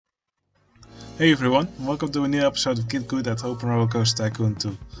Hey everyone, welcome to a new episode of Git Good at OpenRCT2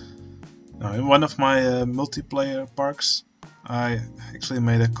 2. Now, in one of my multiplayer parks, I actually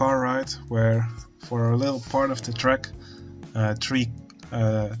made a car ride where, for a little part of the track, three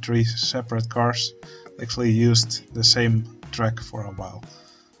separate cars actually used the same track for a while.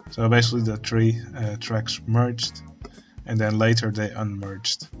 So basically the three tracks merged, and then later they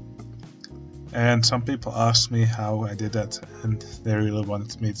unmerged. And some people asked me how I did that, and they really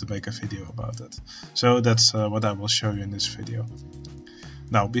wanted me to make a video about it. So that's what I will show you in this video.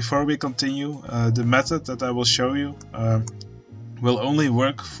 Now, before we continue, the method that I will show you will only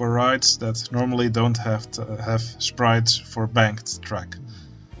work for rides that normally don't have to have sprites for banked track.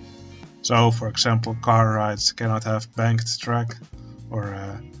 So, for example, car rides cannot have banked track,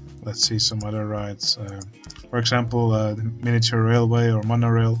 or let's see some other rides. For example, the miniature railway or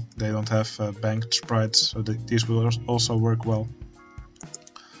monorail, they don't have banked sprites, so these will also work well.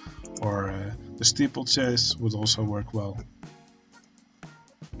 Or the steeplechase would also work well.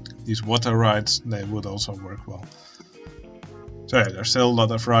 These water rides, they would also work well. So yeah, there's still a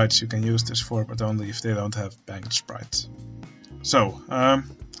lot of rides you can use this for, but only if they don't have banked sprites. So,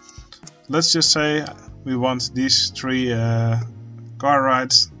 let's just say we want these three car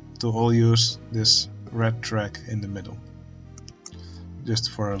rides to all use this red track in the middle,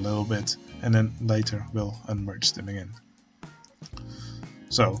 just for a little bit, and then later we'll unmerge them again.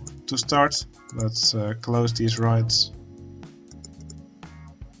 So to start, let's close these rides.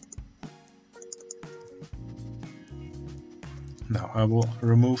 Now I will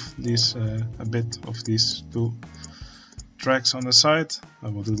remove these a bit of these two tracks on the side. I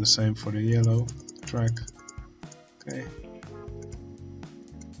will do the same for the yellow track. Okay.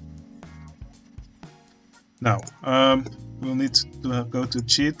 Now, we'll need to go to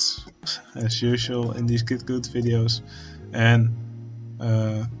cheat, as usual in these Git Good videos, and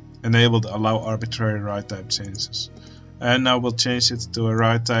enable the allow arbitrary ride type changes. And now we'll change it to a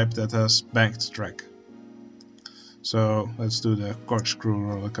ride type that has banked track. So let's do the corkscrew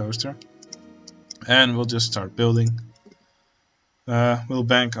roller coaster, and we'll just start building. We'll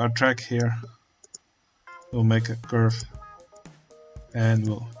bank our track here. We'll make a curve, and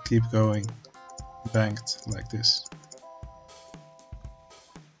we'll keep going. Banked like this,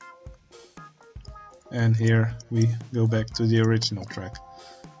 and here we go back to the original track.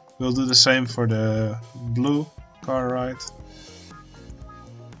 We'll do the same for the blue car ride.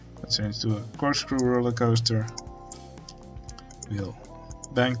 Let's change to a corkscrew roller coaster. We'll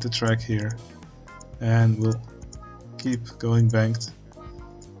bank the track here, and we'll keep going banked.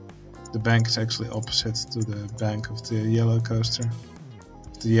 The bank is actually opposite to the bank of the yellow coaster,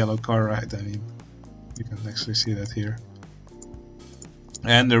 the yellow car ride, I mean. You can actually see that here.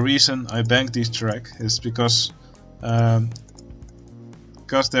 And the reason I banked this track is because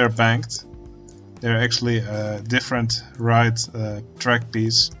they're banked, they're actually a different ride track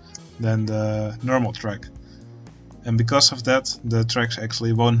piece than the normal track. And because of that, the tracks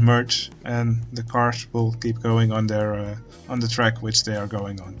actually won't merge, and the cars will keep going on their on the track which they are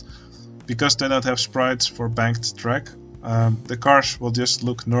going on. Because they don't have sprites for banked track, the cars will just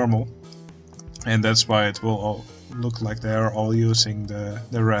look normal. And that's why it will all look like they are all using the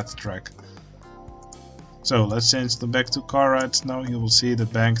red track. So let's change them back to car rides now. You will see the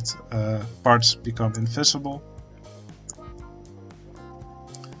banked parts become invisible.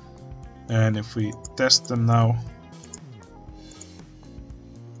 And if we test them now,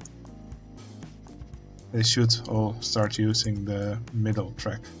 they should all start using the middle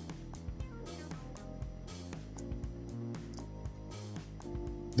track.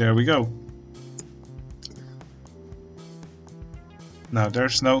 There we go. Now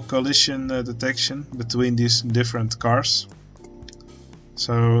there's no collision detection between these different cars,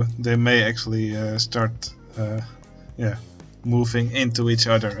 so they may actually start moving into each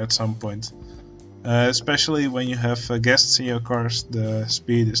other at some point. Especially when you have guests in your cars, the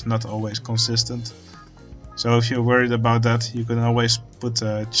speed is not always consistent. So if you're worried about that, you can always put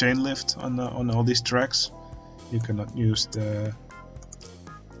a chain lift on all these tracks. You cannot use the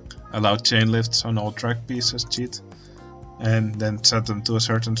allow chain lifts on all track pieces cheat, and then set them to a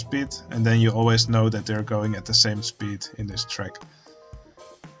certain speed, and then you always know that they're going at the same speed in this track.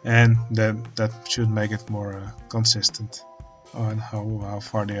 And then that should make it more consistent on how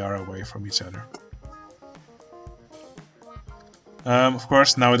far they are away from each other. Of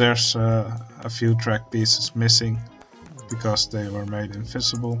course, now there's a few track pieces missing because they were made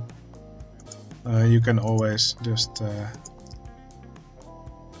invisible. You can always just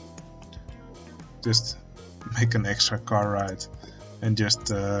make an extra car ride and just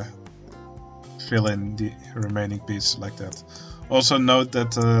fill in the remaining pieces like that. Also note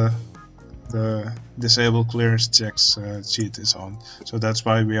that the disable clearance checks cheat is on. So that's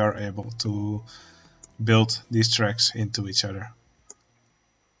why we are able to build these tracks into each other.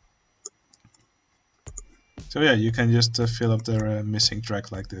 So yeah, you can just fill up their missing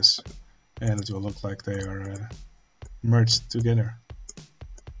track like this, and it will look like they are merged together.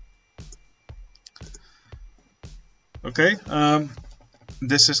 Okay,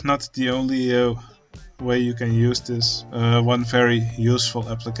 this is not the only way you can use this. One very useful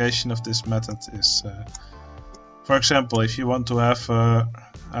application of this method is, for example, if you want to have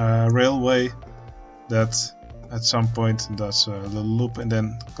a railway that at some point does a little loop and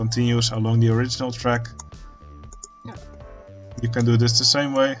then continues along the original track, you can do this the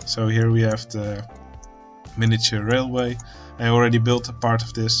same way. So here we have the miniature railway. I already built a part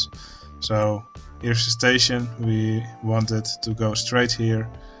of this. So here's the station. We want it to go straight here,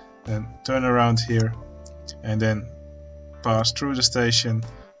 then turn around here, and then pass through the station,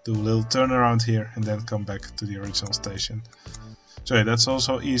 do a little turnaround here, and then come back to the original station. So yeah, that's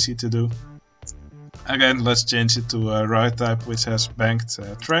also easy to do. Again, let's change it to a ride type which has banked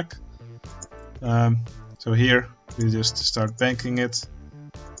track. So here we just start banking it,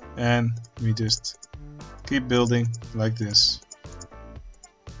 and we just keep building like this.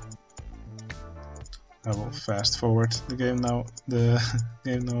 I will fast forward the game now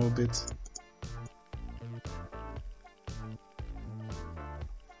a bit.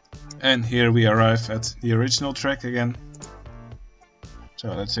 And here we arrive at the original track again. So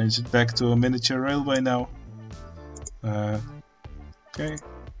let's change it back to a miniature railway now. Okay.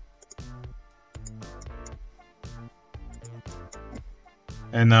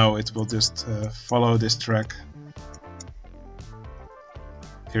 And now it will just follow this track.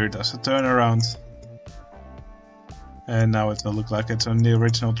 Here it does a turnaround. And now it will look like it's on the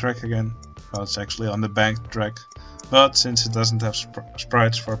original track again. Well, it's actually on the banked track. But since it doesn't have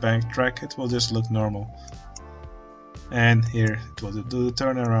sprites for banked track, it will just look normal. And here it will do the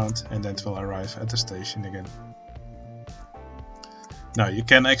turnaround, and then it will arrive at the station again. Now you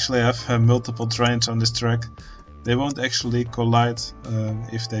can actually have multiple trains on this track. They won't actually collide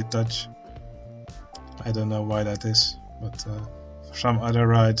if they touch. I don't know why that is, but for some other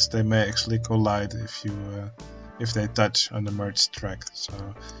rides they may actually collide if they touch on the merged track. So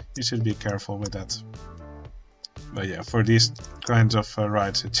you should be careful with that. But yeah, for these kinds of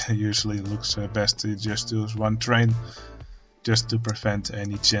rides it usually looks best to just use one train, just to prevent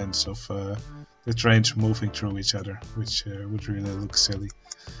any chance of the trains moving through each other, which would really look silly.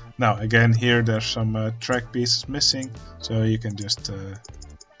 Now again, here there's some track pieces missing, so you can just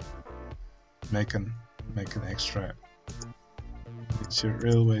make an extra miniature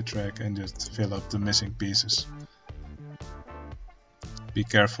railway track and just fill up the missing pieces. Be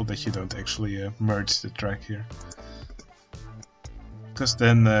careful that you don't actually merge the track here, because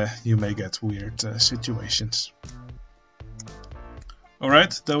then you may get weird situations.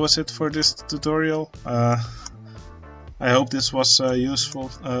 Alright, that was it for this tutorial. I hope this was useful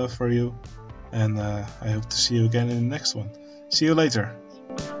for you, and I hope to see you again in the next one. See you later.